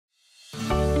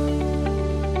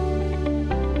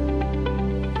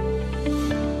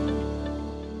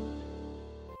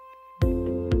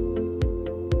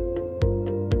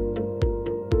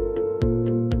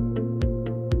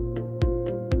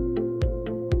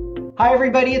Hi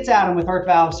everybody, it's Adam with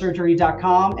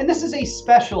HeartValveSurgery.com, and this is a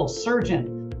special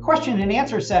surgeon question and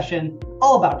answer session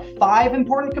all about 5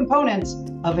 important components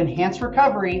of enhanced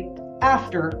recovery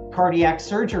after cardiac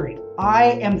surgery.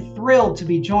 I am thrilled to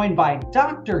be joined by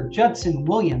Dr. Judson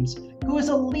Williams, who is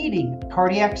a leading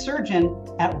cardiac surgeon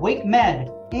at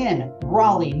WakeMed in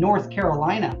Raleigh, North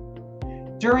Carolina.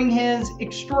 During his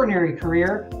extraordinary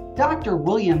career, Dr.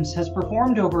 Williams has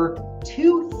performed over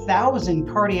 2,000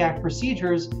 cardiac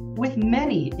procedures, with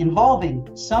many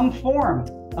involving some form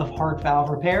of heart valve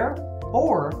repair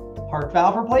or heart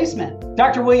valve replacement.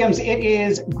 Dr. Williams, it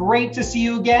is great to see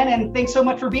you again, and thanks so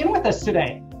much for being with us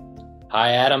today.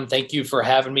 Hi, Adam. Thank you for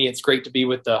having me. It's great to be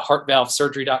with the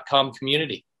HeartValveSurgery.com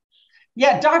community.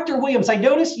 Yeah, Dr. Williams, I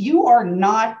noticed you are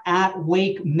not at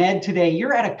WakeMed today.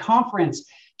 You're at a conference.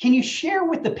 Can you share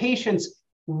with the patients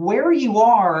where you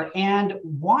are and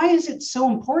why is it so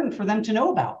important for them to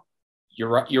know about?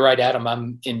 You're right, Adam.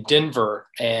 I'm in Denver,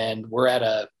 and we're at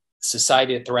a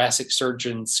Society of Thoracic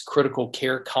Surgeons critical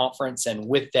care conference, and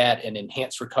with that, an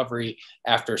enhanced recovery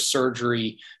after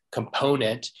surgery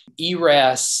component.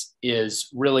 ERAS is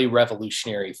really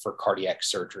revolutionary for cardiac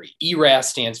surgery. ERAS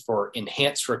stands for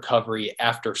Enhanced Recovery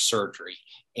After Surgery,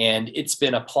 and it's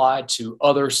been applied to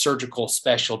other surgical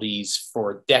specialties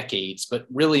for decades, but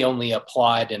really only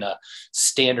applied in a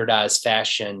standardized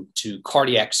fashion to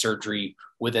cardiac surgery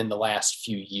within the last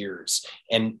few years.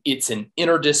 And it's an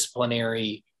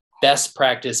interdisciplinary, best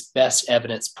practice, best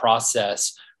evidence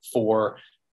process for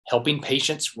helping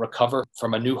patients recover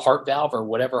from a new heart valve or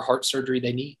whatever heart surgery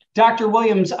they need. Dr.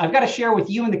 Williams, I've got to share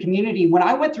with you and the community, when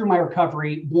I went through my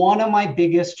recovery, one of my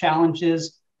biggest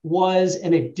challenges was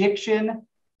an addiction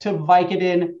to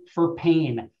Vicodin for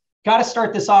pain. Got to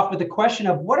start this off with the question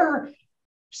of what are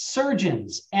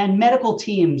surgeons and medical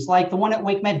teams like the one at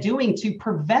WakeMed doing to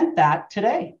prevent that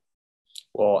today?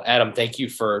 Well, Adam, thank you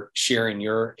for sharing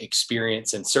your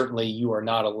experience. And certainly you are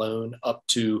not alone. Up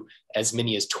to as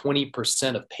many as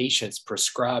 20% of patients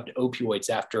prescribed opioids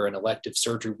after an elective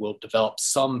surgery will develop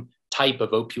some type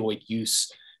of opioid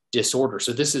use disorder.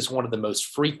 So this is one of the most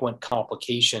frequent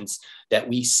complications that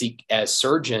we seek as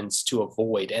surgeons to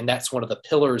avoid. And that's one of the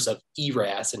pillars of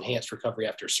ERAS, Enhanced Recovery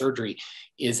After Surgery,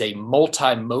 is a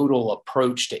multimodal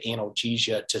approach to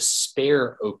analgesia to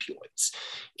spare opioids.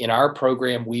 In our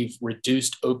program, we've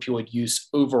reduced opioid use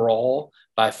overall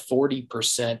by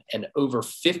 40%, and over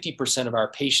 50% of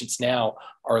our patients now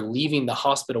are leaving the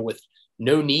hospital with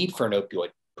no need for an opioid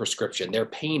prescription. Their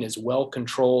pain is well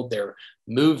controlled, they're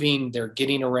moving, they're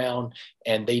getting around,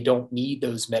 and they don't need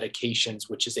those medications,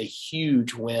 which is a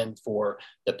huge win for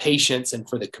the patients and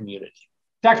for the community.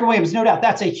 Dr. Williams, no doubt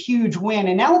that's a huge win.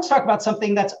 And now let's talk about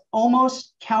something that's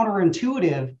almost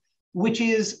counterintuitive, which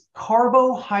is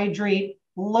carbohydrate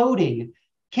loading.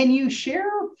 Can you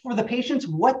share for the patients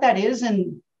what that is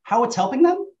and how it's helping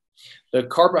them? The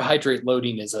carbohydrate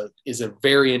loading is a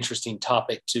very interesting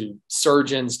topic to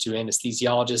surgeons, to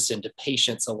anesthesiologists, and to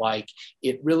patients alike.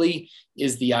 It really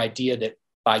is the idea that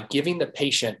by giving the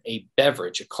patient a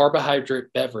beverage, a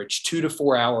carbohydrate beverage, 2 to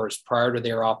 4 hours prior to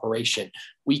their operation,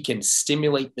 we can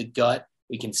stimulate the gut,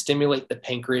 we can stimulate the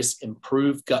pancreas,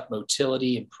 improve gut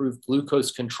motility, improve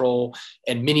glucose control,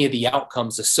 and many of the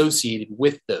outcomes associated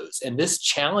with those. And this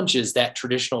challenges that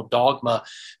traditional dogma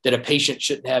that a patient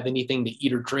shouldn't have anything to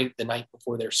eat or drink the night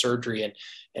before their surgery.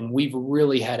 And we've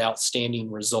really had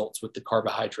outstanding results with the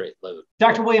carbohydrate load.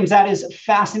 Dr. Williams, that is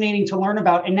fascinating to learn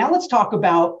about. And now let's talk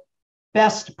about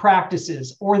best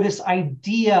practices, or this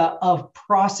idea of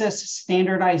process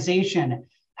standardization.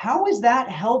 How is that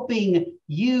helping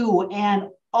you and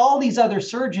all these other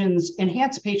surgeons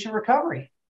enhance patient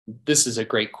recovery? This is a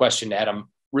great question, Adam.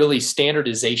 Really,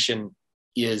 standardization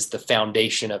is the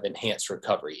foundation of enhanced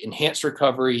recovery. Enhanced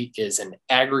recovery is an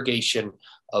aggregation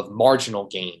of marginal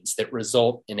gains that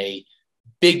result in a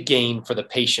big gain for the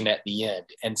patient at the end.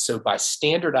 And so by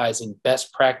standardizing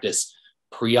best practice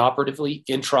preoperatively,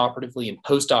 intraoperatively, and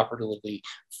postoperatively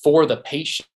for the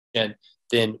patient,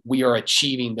 then we are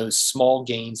achieving those small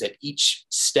gains at each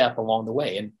step along the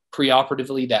way. And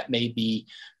preoperatively, that may be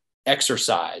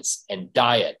exercise and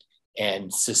diet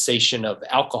and cessation of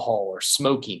alcohol or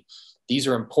smoking. These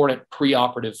are important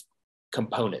preoperative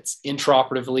components.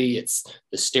 Intraoperatively, it's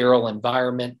the sterile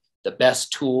environment, the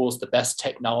best tools, the best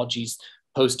technologies.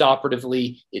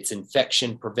 Postoperatively, it's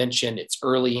infection prevention, it's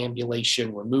early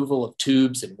ambulation, removal of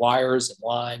tubes and wires and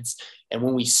lines. And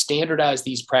when we standardize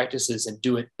these practices and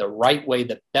do it the right way,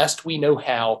 the best we know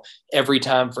how, every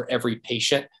time for every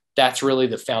patient, that's really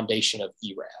the foundation of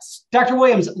ERAS. Dr.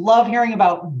 Williams, love hearing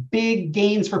about big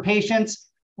gains for patients.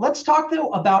 Let's talk, though,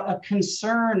 about a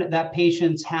concern that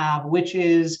patients have, which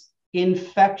is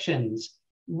infections.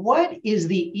 What is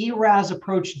the ERAS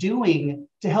approach doing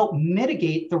to help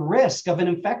mitigate the risk of an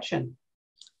infection?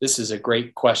 This is a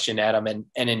great question, Adam. And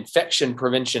an infection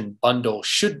prevention bundle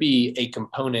should be a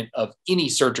component of any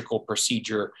surgical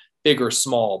procedure, big or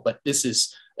small, but this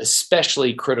is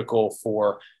especially critical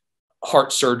for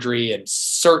heart surgery and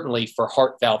certainly for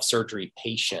heart valve surgery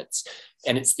patients.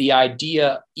 And it's the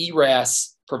idea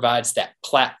ERAS provides that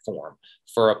platform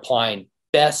for applying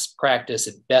best practice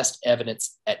and best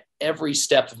evidence at every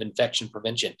step of infection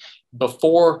prevention.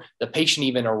 Before the patient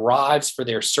even arrives for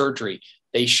their surgery,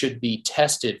 they should be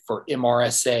tested for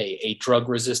MRSA, a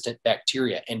drug-resistant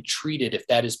bacteria, and treated if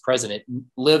that is present. It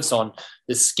lives on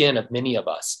the skin of many of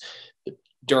us.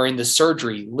 During the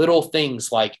surgery, little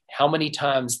things like how many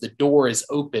times the door is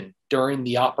open during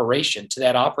the operation to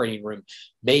that operating room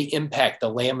may impact the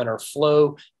laminar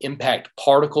flow, impact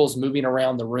particles moving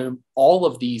around the room. All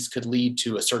of these could lead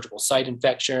to a surgical site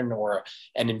infection or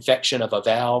an infection of a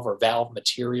valve or valve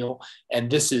material.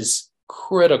 And this is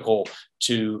critical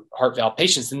to heart valve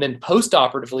patients. And then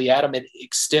post-operatively, Adam, it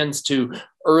extends to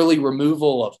early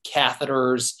removal of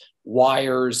catheters,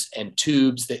 wires, and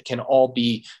tubes that can all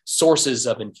be sources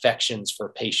of infections for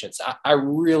patients. I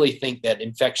really think that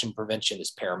infection prevention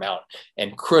is paramount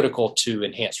and critical to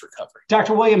enhanced recovery.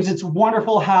 Dr. Williams, it's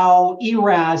wonderful how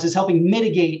ERAS is helping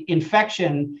mitigate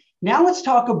infection. Now let's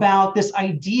talk about this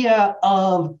idea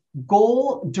of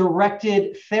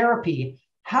goal-directed therapy.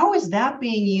 How is that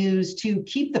being used to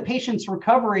keep the patient's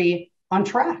recovery on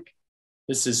track?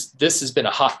 This has been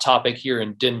a hot topic here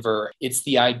in Denver. It's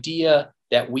the idea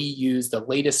that we use the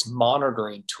latest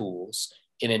monitoring tools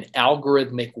in an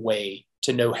algorithmic way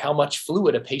to know how much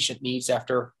fluid a patient needs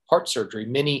after heart surgery.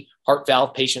 Many heart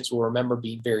valve patients will remember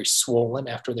being very swollen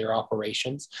after their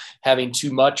operations. Having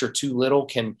too much or too little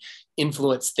can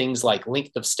influence things like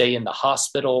length of stay in the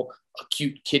hospital,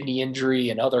 acute kidney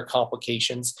injury, and other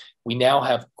complications. We now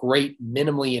have great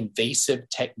minimally invasive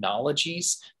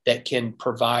technologies that can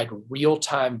provide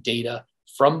real-time data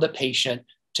from the patient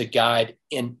to guide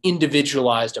an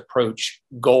individualized approach,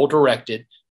 goal-directed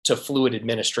to fluid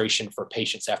administration for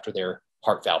patients after their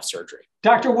heart valve surgery.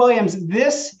 Dr. Williams,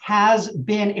 this has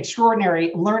been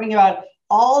extraordinary, learning about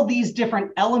all these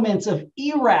different elements of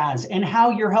ERAS and how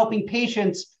you're helping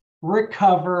patients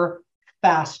recover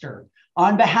faster.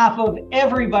 On behalf of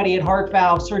everybody at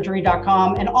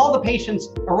HeartValveSurgery.com and all the patients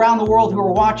around the world who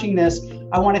are watching this,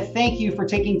 I want to thank you for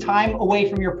taking time away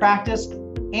from your practice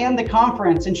and the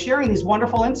conference and sharing these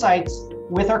wonderful insights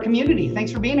with our community.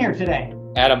 Thanks for being here today.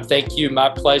 Adam, thank you. My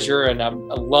pleasure. And I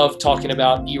love talking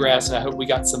about ERAS, and I hope we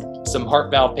got some heart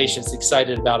valve patients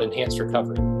excited about enhanced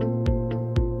recovery.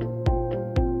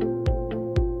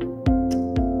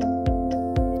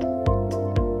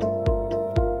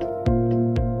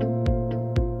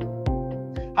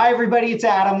 Hi, everybody. It's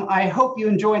Adam. I hope you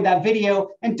enjoyed that video.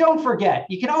 And don't forget,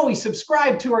 you can always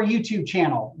subscribe to our YouTube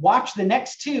channel, watch the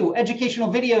next 2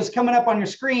 educational videos coming up on your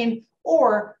screen,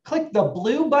 or click the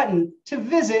blue button to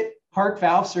visit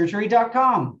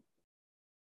HeartValveSurgery.com.